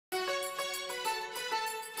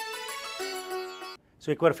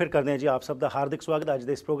ਸੋ ਇੱਕ ਵਾਰ ਫਿਰ ਕਰਦੇ ਹਾਂ ਜੀ ਆਪ ਸਭ ਦਾ ਹਾਰਦਿਕ ਸਵਾਗਤ। ਅੱਜ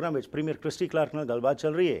ਦੇ ਇਸ ਪ੍ਰੋਗਰਾਮ ਵਿੱਚ ਪ੍ਰੀਮੀਅਰ ਕ੍ਰਿਸਟੀ ਕਲਾਰਕ ਨਾਲ ਗੱਲਬਾਤ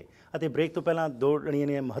ਚੱਲ ਰਹੀ ਹੈ ਅਤੇ ਬ੍ਰੇਕ ਤੋਂ ਪਹਿਲਾਂ ਦੋ ਜਿਹੜੀਆਂ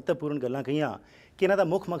ਨੇ ਮਹੱਤਵਪੂਰਨ ਗੱਲਾਂ ਕਹੀਆਂ ਕਿ ਇਹਨਾਂ ਦਾ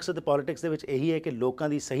ਮੁੱਖ ਮਕਸਦ ਪੋਲਿਟਿਕਸ ਦੇ ਵਿੱਚ ਇਹੀ ਹੈ ਕਿ ਲੋਕਾਂ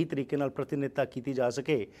ਦੀ ਸਹੀ ਤਰੀਕੇ ਨਾਲ ਪ੍ਰਤੀਨਿਧਤਾ ਕੀਤੀ ਜਾ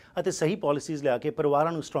ਸਕੇ ਅਤੇ ਸਹੀ ਪਾਲਿਸੀਜ਼ ਲਿਆ ਕੇ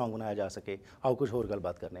ਪਰਿਵਾਰਾਂ ਨੂੰ ਸਟਰੋਂਗ ਬਣਾਇਆ ਜਾ ਸਕੇ। ਆਓ ਕੁਝ ਹੋਰ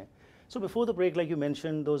ਗੱਲਬਾਤ ਕਰਨੇ ਹਾਂ। So before the break, like you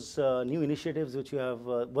mentioned, those new initiatives which you have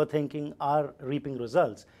were thinking are reaping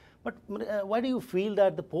results. But why do you feel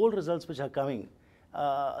that the poll results which are coming,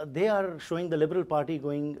 they are showing the Liberal Party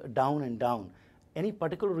going down and down? Any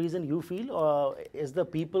particular reason you feel, or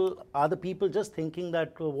are the people just thinking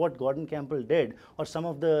that what Gordon Campbell did, or some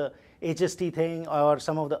of the HST thing, or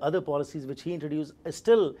some of the other policies which he introduced, is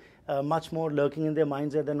still much more lurking in their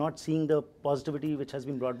minds, that they're not seeing the positivity which has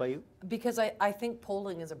been brought by you? Because I think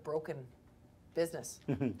polling is a broken business.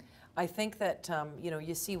 I think that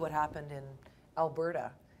you see what happened in Alberta.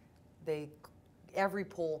 Every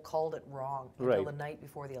poll called it wrong until the night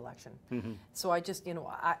before the election. So I just,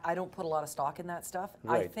 I don't put a lot of stock in that stuff.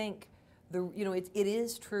 I think it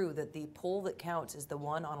is true that the poll that counts is the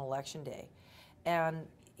one on election day. And,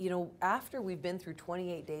 after we've been through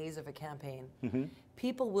 28 days of a campaign,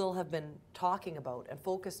 people will have been talking about and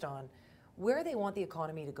focused on where they want the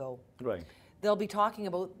economy to go. Right. They'll be talking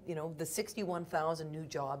about, the 61,000 new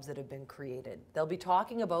jobs that have been created. They'll be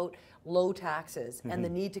talking about low taxes and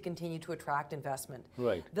the need to continue to attract investment.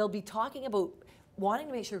 Right. They'll be talking about wanting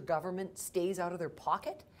to make sure government stays out of their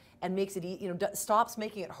pocket and makes it, stops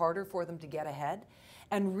making it harder for them to get ahead.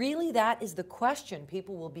 And really that is the question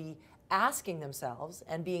people will be asking themselves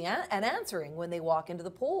and and answering when they walk into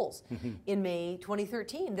the polls. In May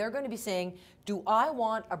 2013, they're going to be saying, do I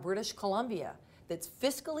want a British Columbia that's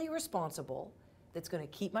fiscally responsible, that's going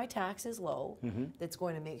to keep my taxes low, that's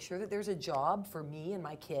going to make sure that there's a job for me and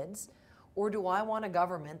my kids, or do I want a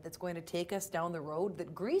government that's going to take us down the road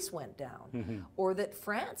that Greece went down, or that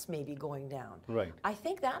France may be going down? Right. I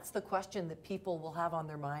think that's the question that people will have on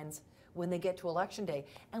their minds when they get to election day,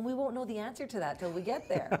 and we won't know the answer to that till we get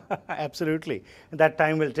there. Absolutely, that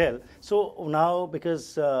time will tell. So now, because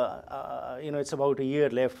it's about a year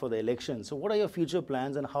left for the election, so what are your future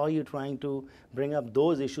plans and how are you trying to bring up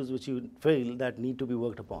those issues which you feel that need to be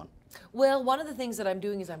worked upon? Well, one of the things that I'm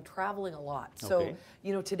doing is I'm traveling a lot. So,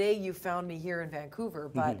 today you found me here in Vancouver,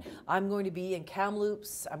 but I'm going to be in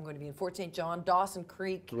Kamloops, I'm going to be in Fort St. John, Dawson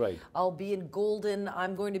Creek. Right. I'll be in Golden,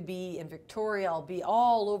 I'm going to be in Victoria, I'll be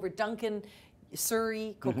all over Duncan, Surrey,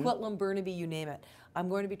 Coquitlam, Burnaby, you name it. I'm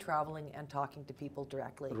going to be traveling and talking to people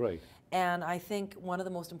directly. Right. And I think one of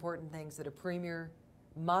the most important things that a premier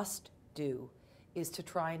must do is to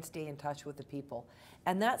try and stay in touch with the people.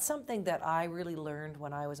 And that's something that I really learned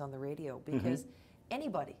when I was on the radio, because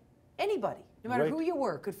anybody, no matter who you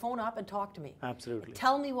were, could phone up and talk to me. Absolutely.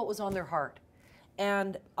 Tell me what was on their heart.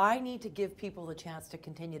 And I need to give people the chance to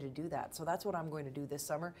continue to do that. So that's what I'm going to do this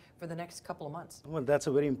summer for the next couple of months. Well, that's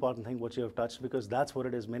a very important thing what you have touched, because that's what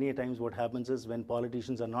it is. Many times what happens is when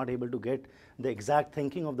politicians are not able to get the exact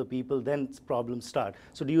thinking of the people, then problems start.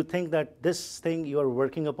 So do you think that this thing you are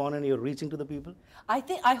working upon and you're reaching to the people?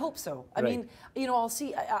 I hope so. I mean, I'll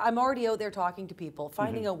see, I'm already out there talking to people,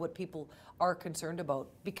 finding out what people are concerned about,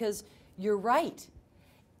 because you're right.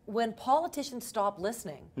 When politicians stop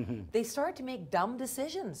listening, they start to make dumb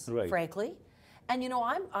decisions, frankly. And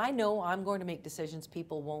I know I'm going to make decisions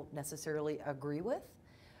people won't necessarily agree with,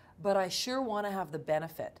 but I sure want to have the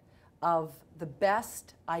benefit of the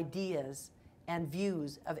best ideas and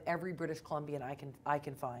views of every British Columbian I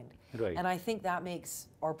can find. Right. And I think that makes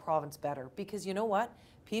our province better, because you know what?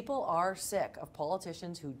 People are sick of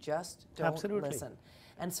politicians who just don't listen.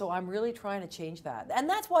 And so I'm really trying to change that. And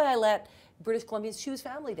that's why I let British Columbians choose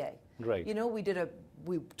Family Day. Right.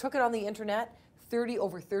 We took it on the internet,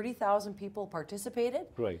 over 30,000 people participated.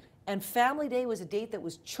 Right. And Family Day was a date that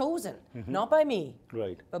was chosen, not by me,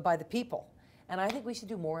 but by the people. And I think we should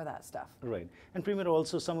do more of that stuff. Right. And Premier,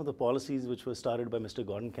 also some of the policies which were started by Mr.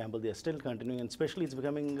 Gordon Campbell, they are still continuing, and especially it's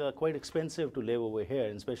becoming quite expensive to live over here,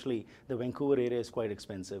 and especially the Vancouver area is quite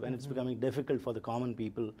expensive, and it's becoming difficult for the common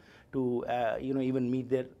people to even meet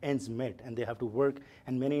their ends met, and they have to work,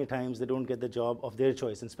 and many times they don't get the job of their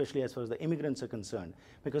choice, and especially as far as the immigrants are concerned,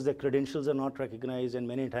 because their credentials are not recognized, and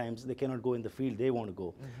many times they cannot go in the field they want to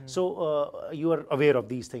go. So you are aware of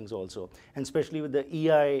these things also, and especially with the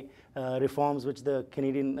EI reforms which the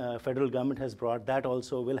Canadian federal government has brought, that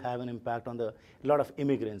also will have an impact on a lot of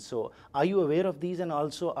immigrants. So are you aware of these, and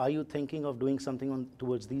also are you thinking of doing something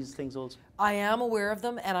towards these things also? I am aware of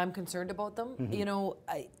them, and I'm concerned about them.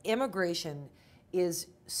 Immigration is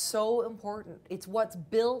so important. It's what's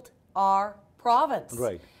built our province.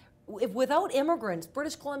 Right. Without immigrants,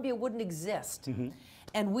 British Columbia wouldn't exist.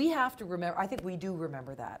 And we have to remember, I think we do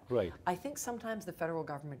remember that. Right. I think sometimes the federal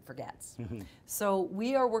government forgets. So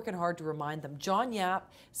we are working hard to remind them. John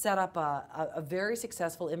Yap set up a very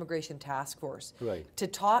successful immigration task force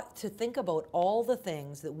to think about all the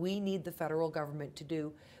things that we need the federal government to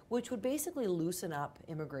do, which would basically loosen up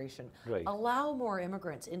immigration, allow more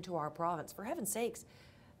immigrants into our province. For heaven's sakes,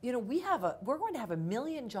 you know, we're going to have 1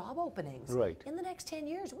 million job openings in the next 10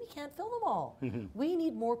 years. We can't fill them all. We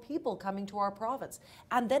need more people coming to our province.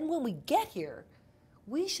 And then when we get here,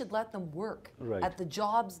 we should let them work at the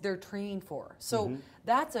jobs they're trained for. So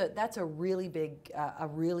that's a really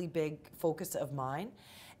big focus of mine.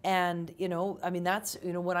 And you know, I mean, that's,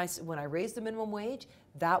 you know, when I raised the minimum wage,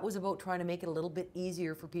 that was about trying to make it a little bit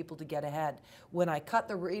easier for people to get ahead. When I cut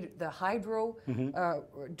the hydro,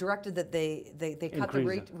 directed that they cut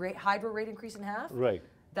the hydro rate increase in half.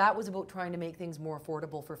 That was about trying to make things more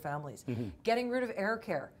affordable for families. Getting rid of air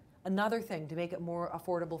care, another thing to make it more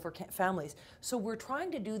affordable for families. So we're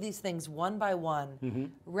trying to do these things one by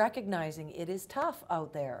one, recognizing it is tough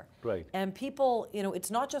out there. And people, you know, it's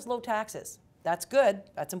not just low taxes. That's good,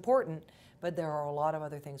 that's important, but there are a lot of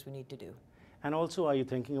other things we need to do. And also, are you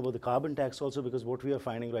thinking about the carbon tax also? Because what we are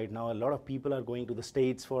finding right now, a lot of people are going to the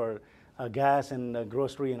States for gas and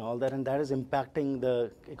grocery and all that, and that is impacting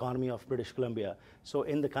the economy of British Columbia. So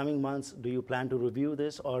in the coming months, do you plan to review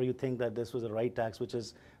this, or you think that this was the right tax, which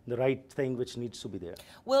is the right thing which needs to be there?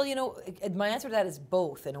 Well, you know, my answer to that is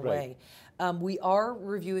both in a way. We are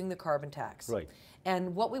reviewing the carbon tax.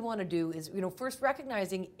 And what we want to do is, you know, first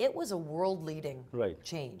recognizing it was a world-leading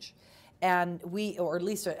change. And or at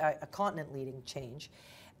least a continent-leading change.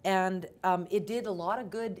 And it did a lot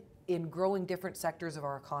of good in growing different sectors of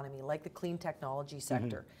our economy, like the clean technology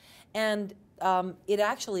sector. And it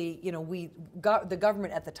actually, you know, the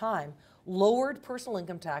government at the time lowered personal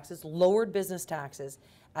income taxes, lowered business taxes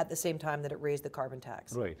at the same time that it raised the carbon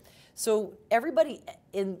tax. So everybody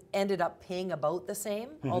ended up paying about the same,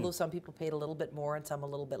 although some people paid a little bit more and some a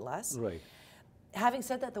little bit less. Having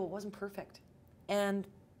said that, though, it wasn't perfect. And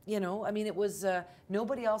you know, I mean, it was,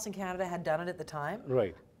 nobody else in Canada had done it at the time.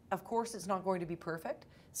 Of course, it's not going to be perfect.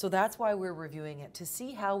 So that's why we're reviewing it, to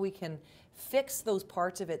see how we can fix those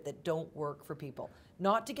parts of it that don't work for people.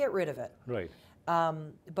 Not to get rid of it,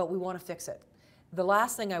 but we want to fix it. The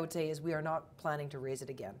last thing I would say is we are not planning to raise it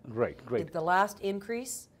again. The last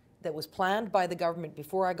increase that was planned by the government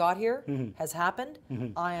before I got here has happened.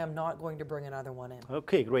 I am not going to bring another one in.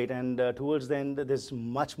 Okay, great. And towards the end, there's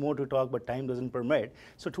much more to talk, but time doesn't permit.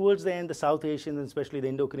 So towards the end, the South Asians, and especially the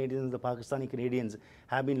Indo-Canadians, the Pakistani Canadians,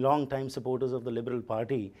 have been long-time supporters of the Liberal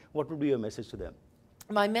Party. What would be your message to them?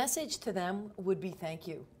 My message to them would be thank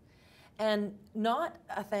you. And not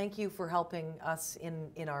a thank you for helping us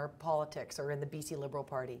in our politics or in the BC Liberal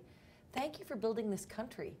Party. Thank you for building this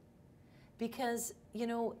country. Because, you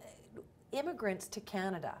know, immigrants to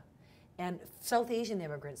Canada and South Asian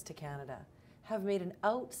immigrants to Canada have made an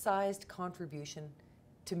outsized contribution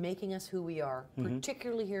to making us who we are,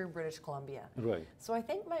 particularly here in British Columbia. So I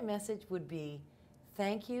think my message would be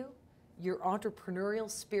thank you, your entrepreneurial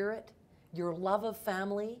spirit, your love of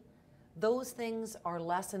family. Those things are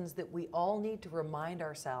lessons that we all need to remind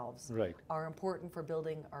ourselves are important for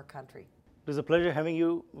building our country. It was a pleasure having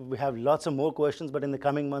you. We have lots of more questions, but in the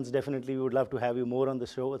coming months, definitely we would love to have you more on the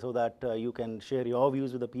show so that you can share your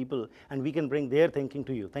views with the people and we can bring their thinking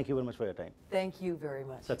to you. Thank you very much for your time. Thank you very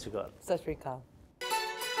much. Sat Sri Akal. Sat Sri Akal.